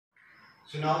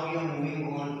So now we are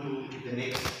moving on to the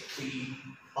next three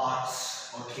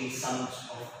parts or three sums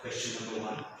of question number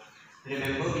 1.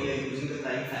 Remember, we are using the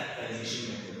prime factorization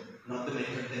method, not the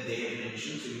method that they have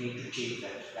mentioned, so we need to change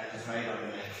that. That is right on the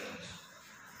line terms.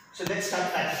 So let's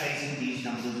start factorizing these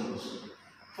numbers also.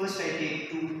 First I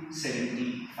take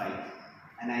 275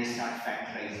 and I start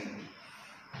factorizing.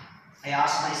 I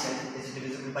ask myself, is it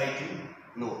divisible by 2?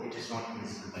 No, it is not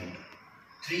divisible by 2.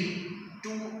 3,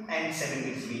 2 and 7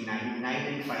 gives me 9, 9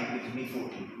 and 5 gives me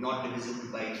 14, not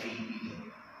divisible by 3 either,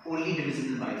 only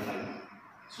divisible by 5.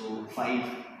 So 5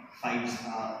 5s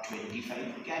are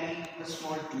 25, carry a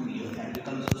small 2 here, that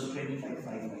becomes also 25, 5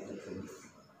 by the 25.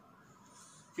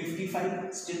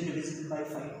 55 still divisible by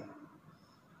 5,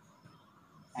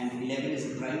 and 11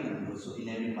 is a prime number, so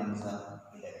 11 ones are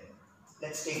 11.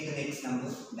 Let's take the next number,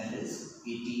 that is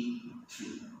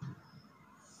 83.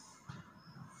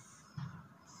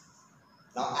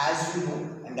 Now, as you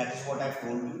know, and that is what I have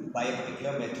told you, by a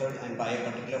particular method and by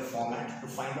a particular format, to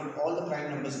find out all the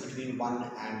prime numbers between 1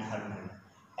 and 100.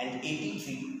 And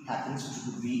 83 happens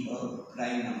to be a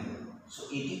prime number. So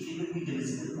 83 will be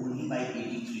divisible only by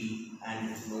 83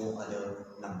 and no other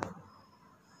number.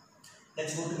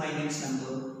 Let's go to my next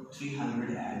number,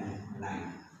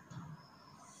 309.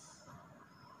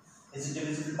 Is it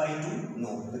divisible by 2?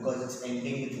 No, because it's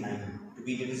ending with 9. To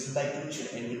be divisible by 2, it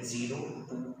should end with 0,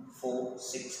 2, 4,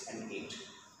 6 and 8.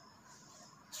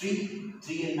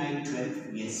 3 and 9,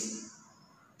 12, yes.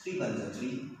 3 ones are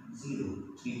 3, 0,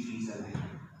 3 threes are 9.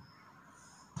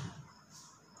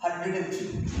 103.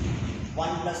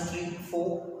 1 plus 3,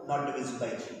 4, not divisible by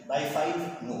 3. By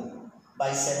 5, no.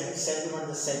 By 7, 7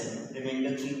 ones are 7,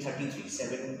 remainder 3, 33.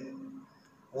 7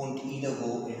 won't either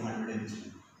go in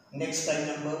 103. Next prime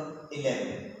number,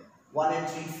 11. 1 and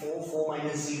 3, 4, 4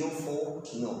 minus 0, 4,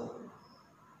 no.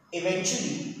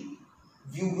 Eventually,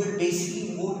 you will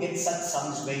basically won't get such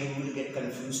sums where you will get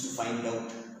confused to find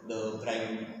out the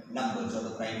prime numbers or the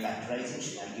prime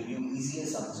factorization. I'll give you easier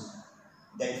sums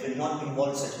that will not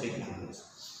involve such big numbers.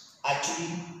 Actually,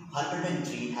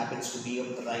 103 happens to be a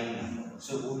prime number.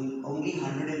 So only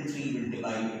 103 will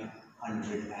divide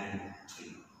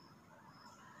 103.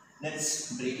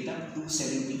 Let's break it up.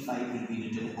 275 will be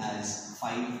written as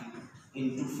 5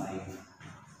 into 5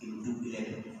 into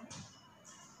 11.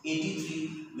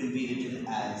 83 will be written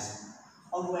as,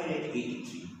 how do I write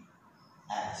 83?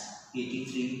 As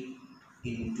 83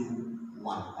 into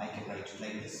 1. I can write it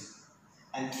like this.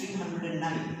 And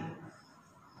 309,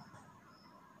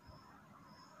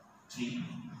 3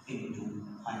 into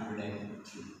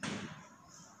 103.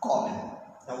 Common.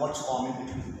 Now what's common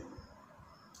between them?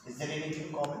 Is there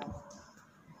anything common?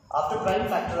 After prime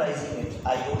factorizing it,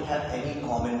 I don't have any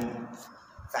common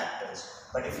factors.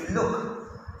 But if you look,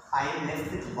 I am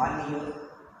left with 1 year,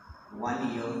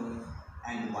 1 year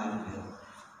and 1 year.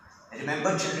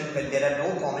 Remember children, when there are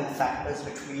no common factors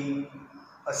between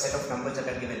a set of numbers that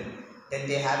are given, then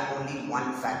they have only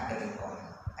one factor in common,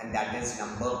 and that is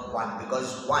number 1,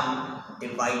 because 1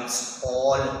 divides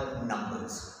all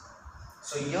numbers.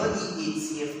 So here the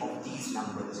HCF of these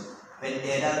numbers, when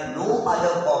there are no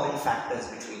other common factors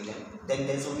between them, then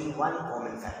there is only one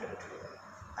common factor between them,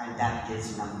 and that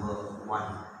is number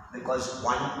 1, because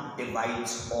 1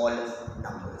 divides all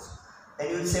numbers.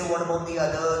 Then you will say, what about the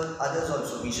others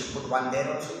also? We should put 1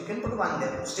 there also. You can put 1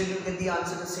 there. Still you get the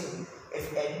answer the same.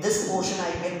 If at this portion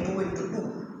I get 2 into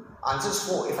 2, answer is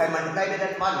 4. If I multiply it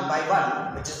at 1 by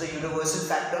 1, which is the universal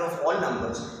factor of all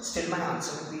numbers, still my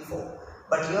answer will be 4.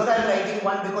 But here I am writing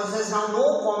 1 because there is now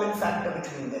no common factor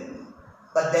between them.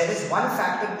 But there is one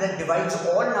factor that divides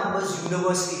all numbers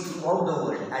universally throughout the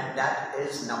world, and that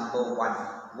is number 1.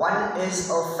 1 is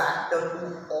a factor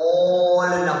to all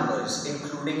numbers,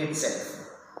 including itself.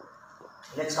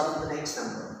 Let's come to the next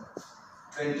number.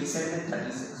 27 and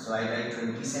 36. So I write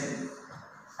 27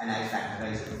 and I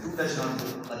factorize it. 2 does not go,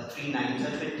 but 3 9s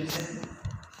are 27.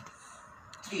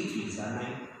 3 3s are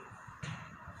 9.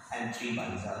 And 3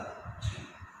 1s are 3.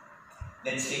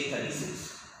 Let's take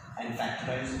 36 and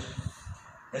factorize it.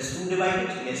 Does 2 divide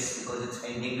it? Yes, because it's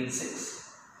ending with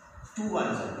 6. 2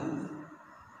 1s are 2.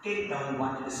 Take down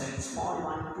 1 to the side, small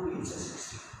 1, 2 8s are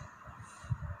 16.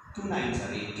 2 9s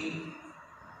are 18.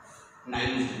 9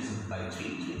 is divisible by 3,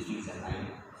 3 3s are 9,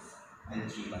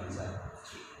 and 3 1s are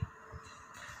 3.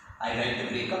 I write the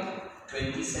breakup.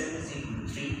 27 is equal to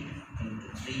 3 into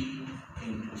 3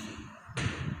 into 3.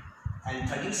 And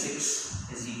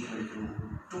 36 is equal to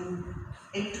 2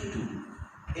 into 2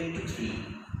 into 3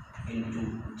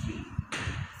 into 3.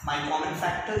 My common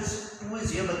factors, 2 is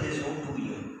here but there is no 2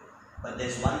 here. But there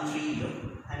is 1 3 here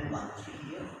and 1 3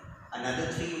 here.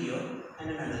 Another 3 here and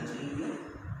another 3 here.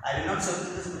 I will not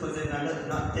circle this because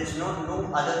there's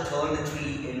no other third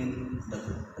 3 in the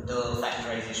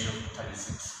factorization of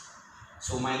 36.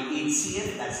 So my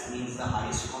HCF, that means the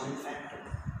highest common factor,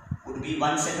 would be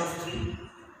one set of 3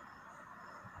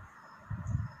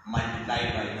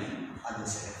 multiplied by the other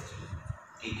set of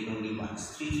 3, taken only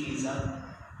once. 3 3s are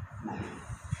 9.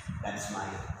 That's my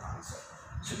answer.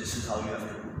 So this is how you have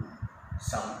to do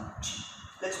sum G.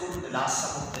 Let's go to the last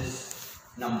sum of this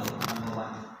number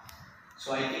 1.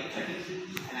 So I take 33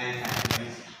 and I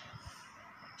factorize it.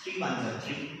 3 ones are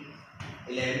 3.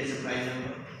 11 is a prime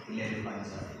number. 11 ones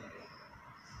are 11.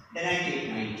 Then I take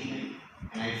 99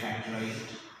 and I factorize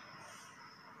it.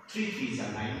 3 3s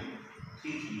are 9.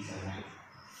 3 3s are 9.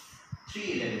 3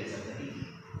 11s are 30.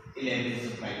 11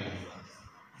 is a prime number.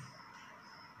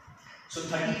 So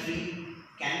 33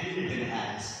 can be written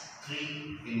as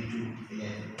 3 into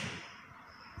 11.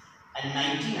 And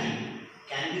 99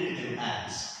 can be written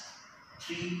as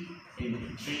 3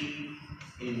 into 3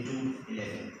 into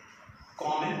 11.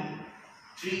 Common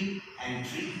 3 and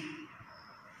 3,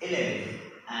 11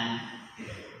 and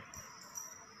 11.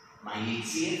 My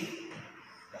HCF,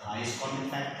 the highest common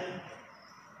factor,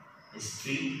 is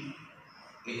 3.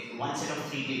 One set of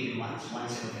 3 taken once, one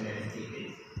set of 11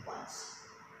 taken once.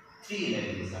 3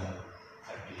 11s are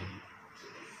 13.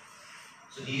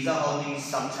 So these are how these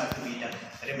sums have to be done.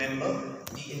 Remember,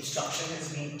 the instruction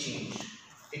has been changed.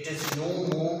 It is no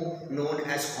more known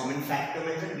as common factor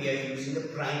method. We are using the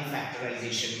prime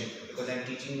factorization method because I am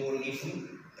teaching you only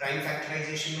two: prime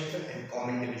factorization method and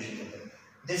common division method.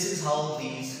 This is how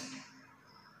these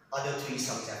other 3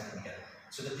 sums have to be done.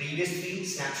 So the previous 3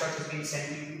 snapshot has been sent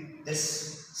to you.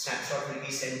 This snapshot will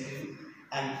be sent to you,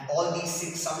 and all these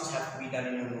 6 sums have to be done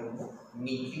in a notebook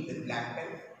neatly with black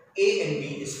pen. A and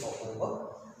B is for homework.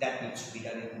 That needs to be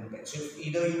done in blue pen. So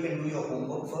either you can do your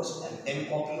homework first and then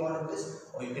copy all of this,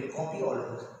 or you can copy all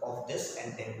of this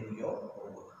and then do your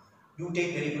homework. You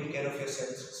take very good care of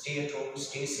yourselves. Stay at home,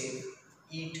 stay safe,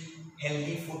 eat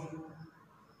healthy food,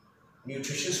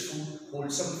 nutritious food,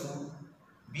 wholesome food,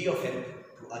 be of help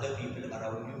to other people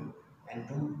around you, and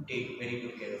do take very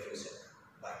good care of yourself.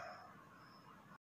 Bye.